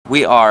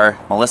We are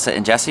Melissa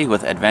and Jesse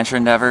with Adventure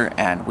Endeavor,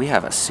 and we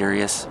have a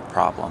serious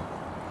problem.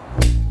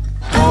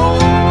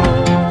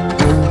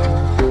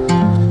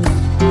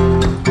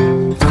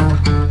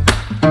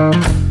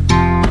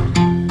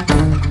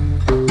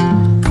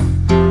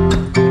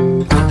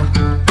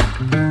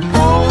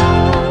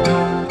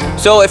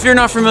 So if you're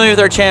not familiar with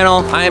our channel,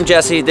 I am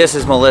Jesse, this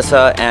is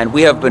Melissa, and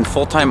we have been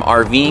full-time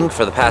RVing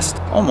for the past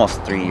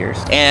almost 3 years.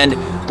 And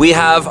we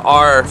have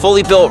our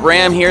fully built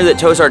Ram here that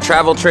tows our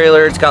travel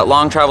trailer. It's got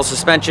long travel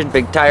suspension,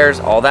 big tires,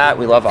 all that.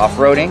 We love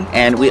off-roading.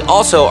 And we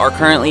also are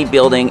currently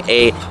building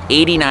a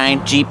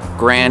 '89 Jeep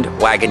Grand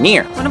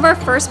Wagoneer. One of our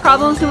first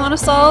problems we want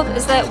to solve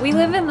is that we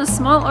live in a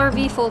small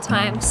RV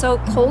full-time, so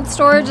cold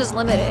storage is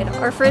limited.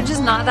 Our fridge is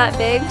not that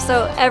big,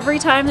 so every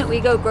time that we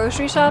go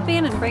grocery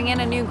shopping and bring in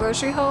a new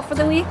grocery haul for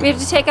the week, we have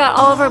to take out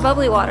all of our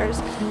bubbly waters,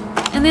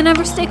 and they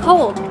never stay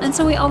cold, and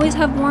so we always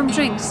have warm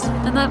drinks,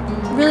 and that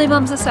really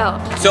bums us out.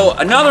 So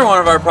another one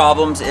of our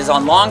problems is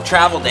on long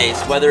travel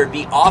days, whether it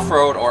be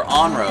off-road or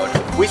on-road,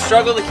 we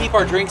struggle to keep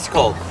our drinks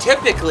cold.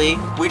 Typically,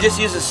 we just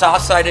use a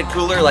soft-sided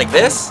cooler like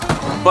this,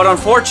 but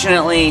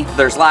unfortunately,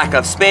 there's lack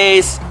of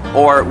space,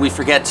 or we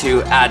forget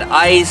to add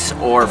ice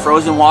or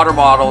frozen water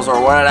bottles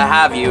or what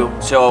have you,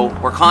 so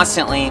we're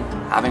constantly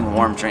having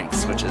warm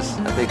drinks, which is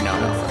a big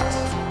no-no for us.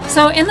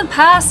 So in the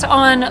past,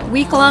 on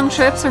week-long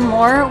trips or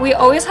more, we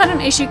always had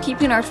an issue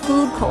keeping our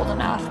food cold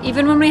enough.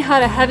 Even when we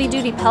had a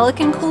heavy-duty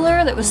Pelican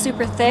cooler that was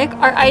super thick,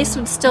 our ice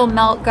would still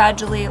melt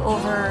gradually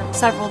over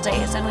several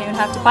days, and we would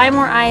have to buy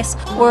more ice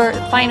or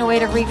find a way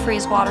to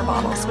refreeze water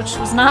bottles, which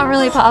was not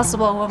really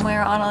possible when we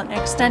were on an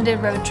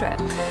extended road trip.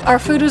 Our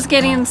food was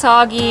getting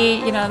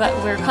soggy, you know, that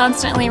we were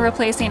constantly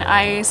replacing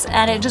ice,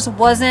 and it just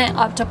wasn't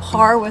up to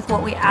par with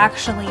what we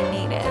actually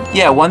needed.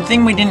 Yeah, one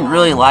thing we didn't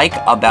really like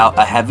about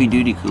a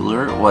heavy-duty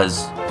cooler was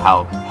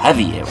how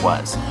heavy it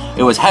was.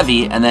 It was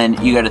heavy, and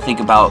then you got to think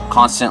about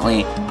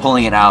constantly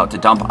pulling it out to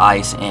dump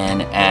ice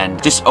in,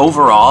 and just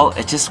overall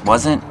it just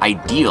wasn't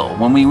ideal.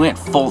 When we went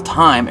full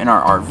time in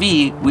our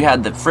RV, we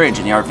had the fridge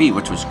in the RV,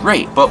 which was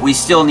great, but we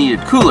still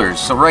needed coolers.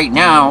 So right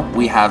now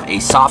we have a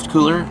soft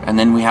cooler, and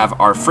then we have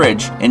our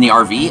fridge in the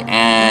RV,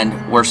 and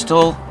we're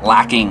still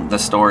lacking the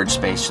storage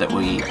space that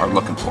we are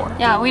looking for.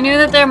 Yeah, we knew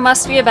that there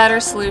must be a better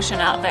solution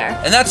out there.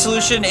 And that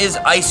solution is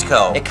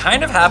Iceco. It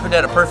kind of happened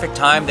at a perfect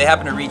time. They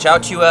happened to reach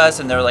out to us,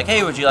 and they're like,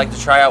 hey, would you like to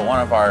try out one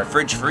of our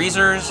fridge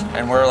freezers?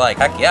 And we're like,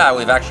 heck yeah,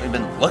 we've actually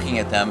been looking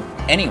at them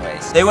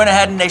anyways. They went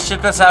ahead and they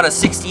shipped us out a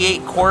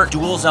 68 quart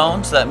dual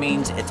zone, so that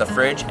means it's a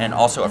fridge and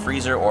also a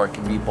freezer, or it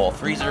can be both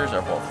freezers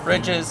or both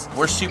fridges.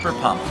 We're super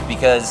pumped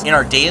because in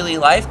our daily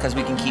life, because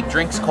we can keep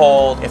drinks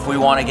cold, if we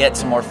want to get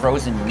some more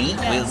frozen meat,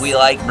 yes. we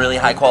like really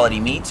high quality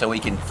meat, so we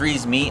can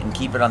freeze meat and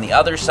keep it on the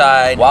other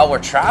side. While we're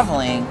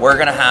traveling, we're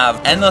gonna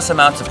have endless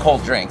amounts of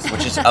cold drinks,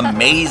 which is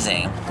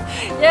amazing.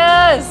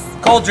 Yes!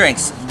 Cold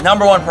drinks,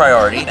 #1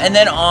 priority. And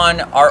then on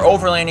our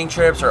overlanding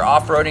trips or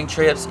off-roading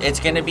trips, it's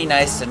gonna be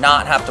nice to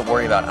not have to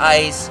worry about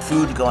ice,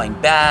 food going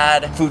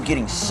bad, food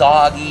getting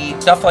soggy,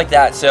 stuff like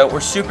that. So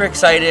we're super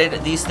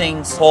excited. These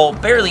things pull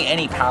barely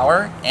any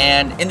power.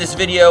 And in this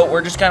video,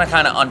 we're just gonna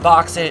kind of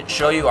unbox it,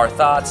 show you our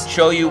thoughts,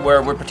 show you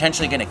where we're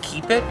potentially gonna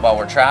keep it while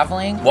we're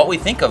traveling, what we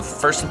think of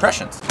first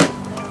impressions.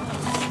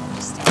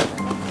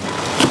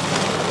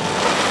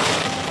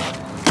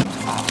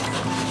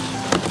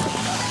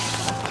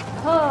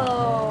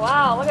 Oh,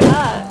 wow, look at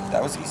that.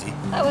 That was easy.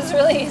 That was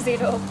really easy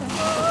to open.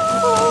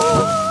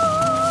 Oh.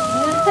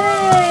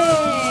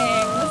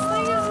 Dang, this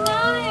thing is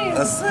nice.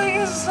 This thing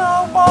is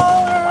so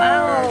baller.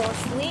 Wow,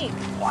 sleek.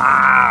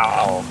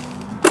 Wow.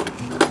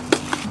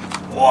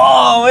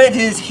 Whoa, it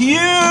is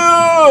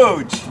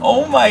huge.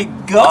 Oh my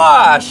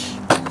gosh.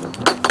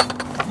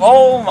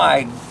 Oh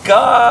my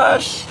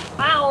gosh.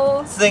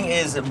 Wow. This thing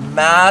is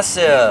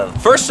massive.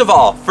 First of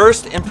all,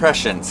 first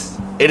impressions.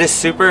 It is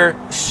super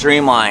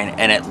streamlined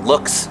and it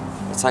looks,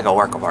 it's like a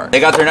work of art. They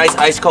got their nice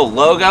Iceco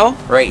logo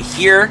right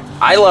here.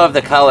 I love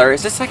the color.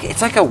 It's just like,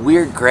 it's like a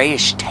weird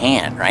grayish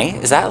tan, right?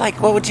 Is that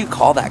like, what would you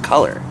call that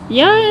color?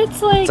 Yeah,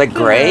 it's like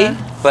gray,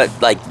 but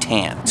like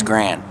tan. It's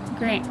grand.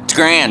 Great. It's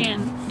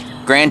grand.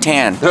 Grand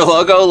tan. Their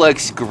logo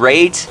looks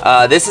great.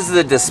 This is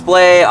the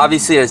display.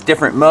 Obviously there's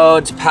different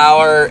modes,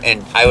 power,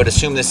 and I would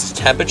assume this is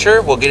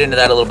temperature. We'll get into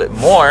that a little bit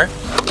more.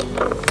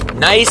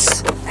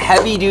 Nice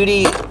heavy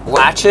duty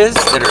latches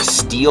that are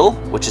steel,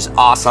 which is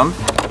awesome.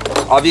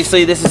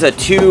 Obviously this is a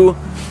 2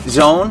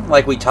 zone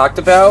like we talked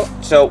about.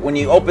 So when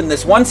you open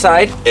this one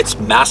side, it's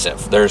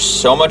massive. There's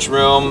so much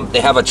room. They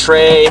have a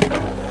tray.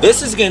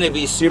 This is gonna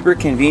be super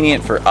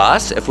convenient for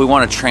us if we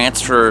wanna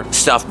transfer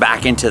stuff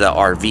back into the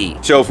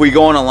RV. So if we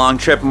go on a long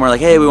trip and we're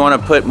like, hey, we wanna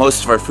put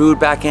most of our food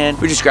back in,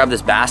 we just grab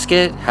this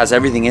basket, has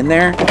everything in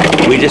there,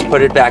 we just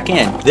put it back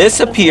in.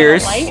 This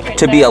appears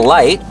to be a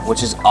light,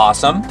 which is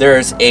awesome.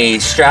 There's a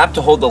strap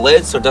to hold the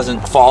lid so it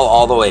doesn't fall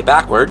all the way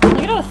backward. Look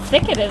at how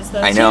thick it is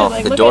though. I know,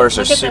 like, the doors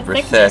are super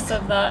thick.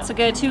 Of that. So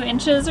good, 2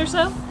 inches or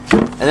so.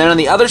 And then on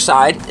the other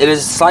side, it is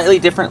a slightly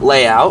different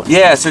layout.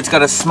 Yeah, so it's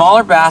got a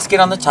smaller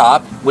basket on the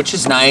top, which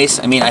is nice. nice.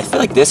 I mean, I feel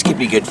like this could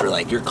be good for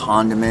like your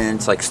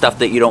condiments, like stuff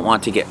that you don't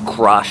want to get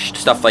crushed,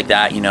 stuff like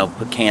that, you know,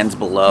 put cans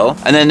below.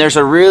 And then there's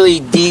a really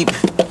deep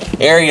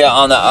area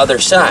on the other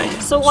side.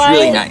 So it's why?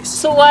 really nice.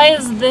 So why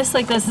is this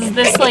like this? Is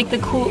this like the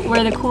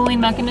where the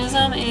cooling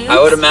mechanism is?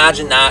 I would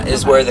imagine that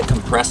is where the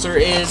compressor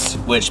is,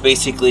 which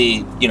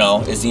basically, you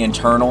know, is the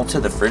internal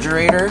to the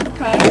refrigerator.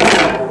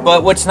 Okay.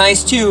 But what's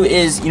nice too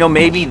is, you know,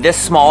 maybe this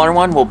smaller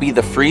one will be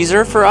the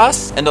freezer for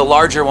us and the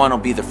larger one will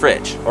be the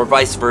fridge, or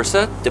vice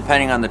versa,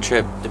 depending on the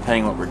trip,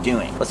 depending what we're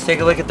doing. Let's take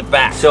a look at the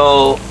back.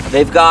 So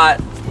they've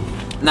got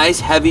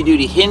nice heavy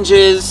duty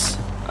hinges.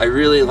 I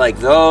really like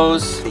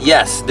those.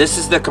 Yes, this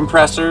is the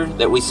compressor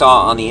that we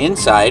saw on the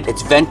inside.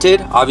 It's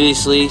vented,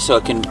 obviously, so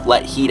it can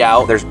let heat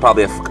out. There's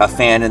probably a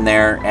fan in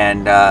there,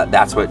 and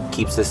that's what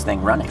keeps this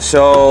thing running.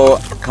 So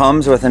it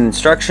comes with an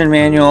instruction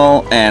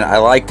manual, and I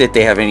liked it.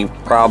 They have any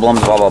problems,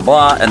 blah, blah,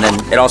 blah. And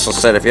then it also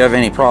said if you have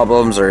any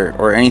problems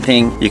or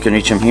anything, you can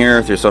reach them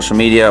here through social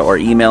media or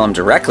email them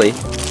directly.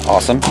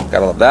 Awesome,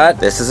 gotta love that.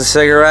 This is a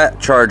cigarette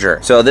charger.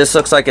 So this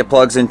looks like it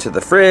plugs into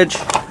the fridge.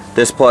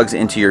 This plugs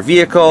into your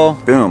vehicle,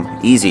 boom,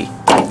 easy.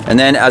 And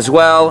then as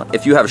well,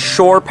 if you have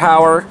shore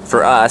power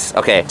for us,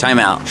 okay, time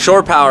out.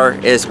 Shore power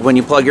is when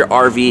you plug your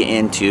RV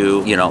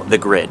into, you know, the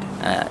grid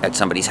at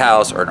somebody's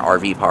house or an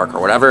RV park or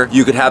whatever.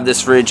 You could have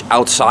this fridge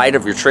outside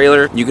of your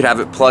trailer. You could have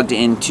it plugged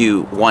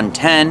into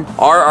 110.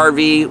 Our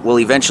RV will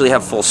eventually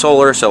have full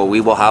solar, so we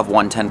will have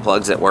 110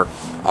 plugs that work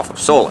off of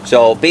solar.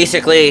 So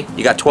basically,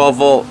 you got 12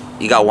 volt,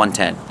 you got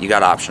 110, you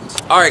got options.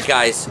 All right,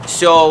 guys,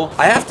 so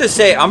I have to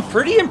say, I'm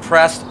pretty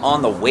impressed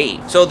on the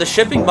weight. So the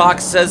shipping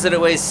box says that it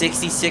weighs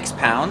 66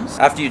 pounds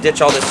after you ditch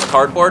all this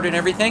cardboard and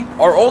everything.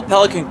 Our old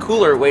Pelican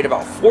cooler weighed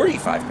about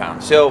 45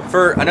 pounds. So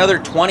for another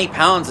 20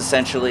 pounds,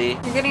 essentially.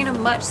 You're getting a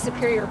much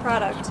superior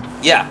product.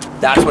 Yeah,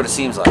 that's what it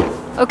seems like.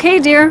 Okay,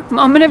 dear,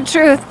 moment of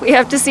truth. We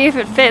have to see if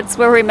it fits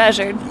where we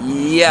measured.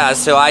 Yeah,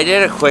 so I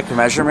did a quick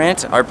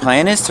measurement. Our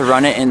plan is to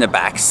run it in the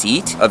back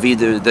seat of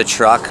either the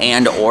truck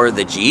and or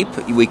the Jeep.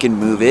 We can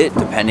move it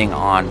depending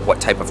on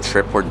what type of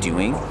trip we're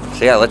doing.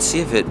 So yeah, let's see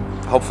if it,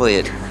 hopefully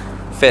it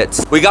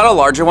fits. We got a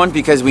larger one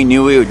because we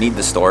knew we would need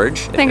the storage.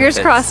 Fingers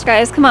crossed,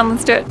 guys. Come on,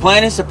 let's do it.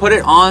 Plan is to put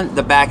it on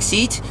the back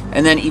seat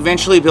and then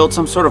eventually build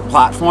some sort of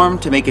platform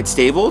to make it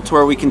stable to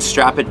where we can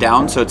strap it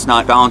down so it's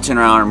not bouncing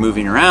around or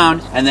moving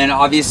around. And then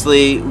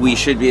obviously we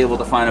should be able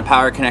to find a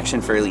power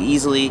connection fairly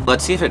easily.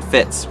 Let's see if it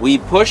fits. We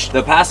pushed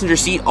the passenger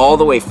seat all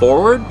the way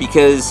forward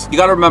because you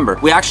gotta remember,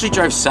 we actually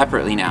drive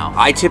separately now.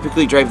 I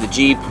typically drive the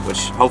Jeep, which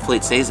hopefully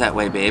it stays that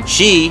way, babe.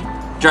 She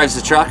drives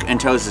the truck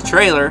and tows the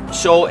trailer.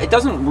 So it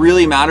doesn't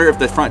really matter if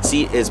the front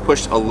seat is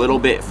pushed a little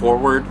bit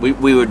forward.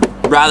 We would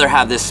rather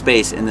have this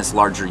space in this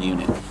larger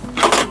unit.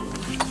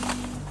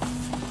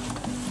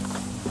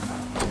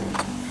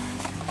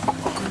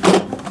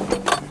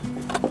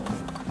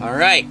 All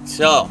right,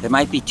 so it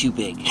might be too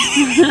big.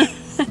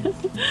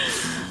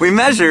 We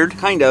measured,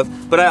 kind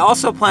of, but I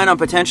also plan on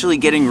potentially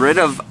getting rid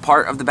of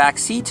part of the back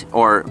seat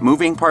or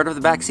moving part of the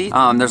back seat.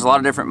 There's a lot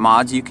of different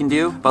mods you can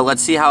do, but let's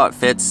see how it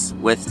fits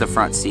with the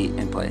front seat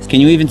in place.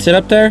 Can you even sit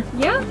up there?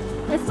 Yeah,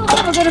 I still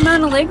have a good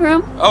amount of leg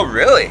room. Oh,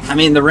 really? I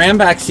mean, the Ram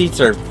back seats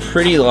are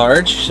pretty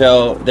large,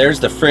 so there's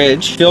the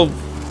fridge. Feel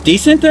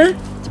decent there?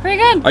 It's pretty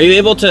good. Are you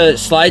able to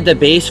slide the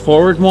base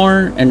forward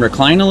more and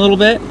recline a little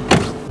bit?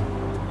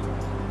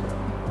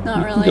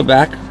 Not really. Go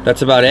back.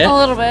 That's about it? A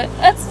little bit.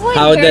 It's like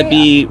how would that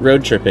be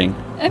road tripping?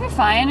 It'd be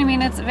fine. I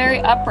mean, it's very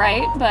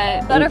upright,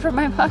 but better for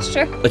my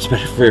posture. It's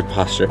better for your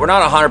posture. We're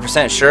not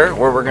 100% sure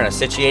where we're gonna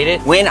situate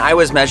it. When I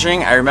was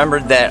measuring, I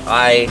remembered that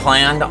I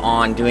planned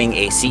on doing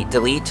a seat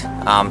delete.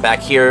 Back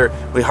here,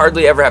 we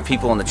hardly ever have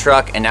people in the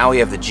truck, and now we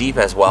have the Jeep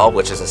as well,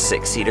 which is a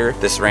 6-seater.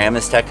 This Ram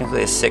is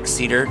technically a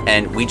 6-seater,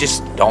 and we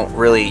just don't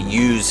really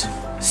use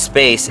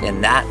space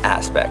in that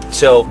aspect.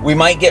 So we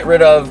might get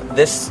rid of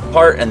this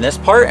part and this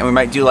part, and we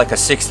might do like a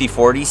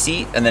 60-40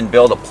 seat and then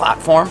build a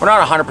platform. We're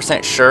not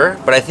 100% sure,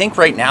 but I think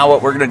right now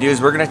what we're gonna do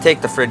is we're gonna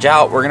take the fridge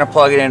out, we're gonna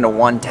plug it into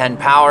 110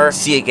 power,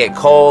 see it get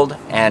cold,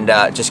 and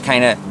just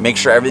kind of make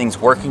sure everything's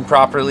working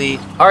properly.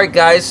 All right,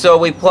 guys, so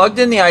we plugged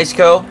in the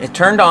Iceco, it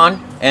turned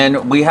on,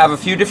 and we have a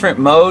few different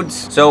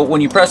modes. So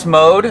when you press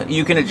mode,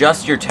 you can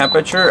adjust your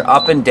temperature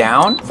up and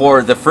down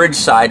for the fridge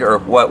side, or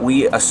what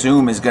we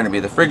assume is gonna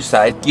be the fridge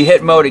side. You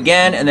hit mode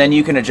again, and then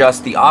you can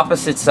adjust the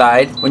opposite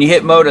side. When you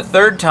hit mode a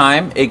third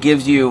time, it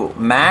gives you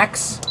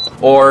max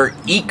or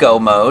eco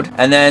mode,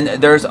 and then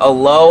there's a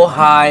low,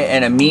 high,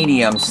 and a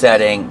medium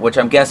setting, which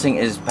I'm guessing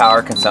is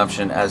power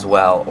consumption as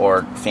well,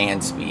 or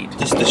fan speed.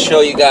 Just to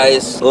show you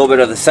guys a little bit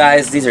of the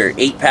size, these are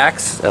 8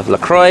 packs of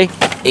LaCroix,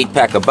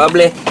 8-pack of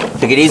bubbly.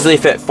 You could easily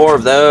fit 4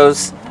 of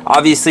those.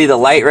 Obviously the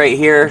light right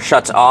here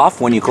shuts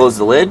off when you close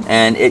the lid,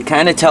 and it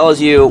kind of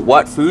tells you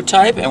what food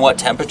type and what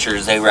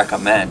temperatures they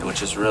recommend,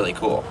 which is really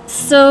cool.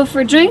 So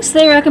for drinks,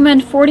 they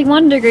recommend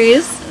 41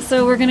 degrees.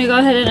 So we're gonna go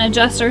ahead and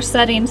adjust our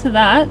setting to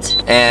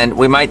that. And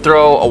we might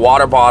throw a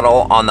water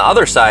bottle on the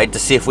other side to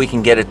see if we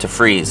can get it to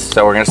freeze.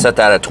 So we're gonna set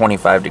that at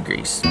 25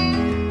 degrees.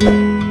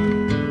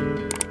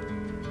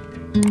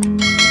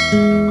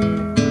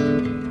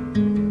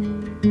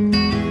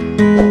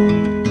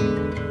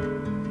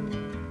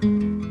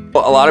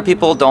 lot of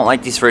people don't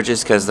like these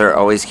fridges because they're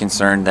always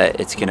concerned that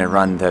it's gonna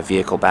run the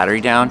vehicle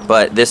battery down,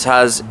 but this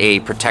has a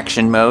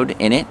protection mode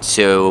in it.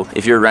 So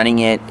if you're running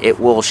it, it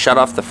will shut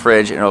off the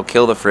fridge and it'll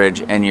kill the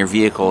fridge and your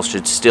vehicle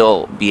should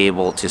still be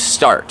able to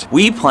start.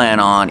 We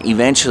plan on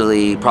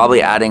eventually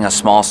probably adding a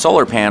small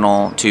solar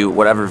panel to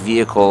whatever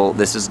vehicle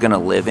this is gonna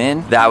live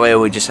in. That way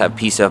we just have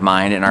peace of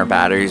mind and our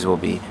batteries will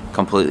be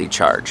completely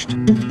charged.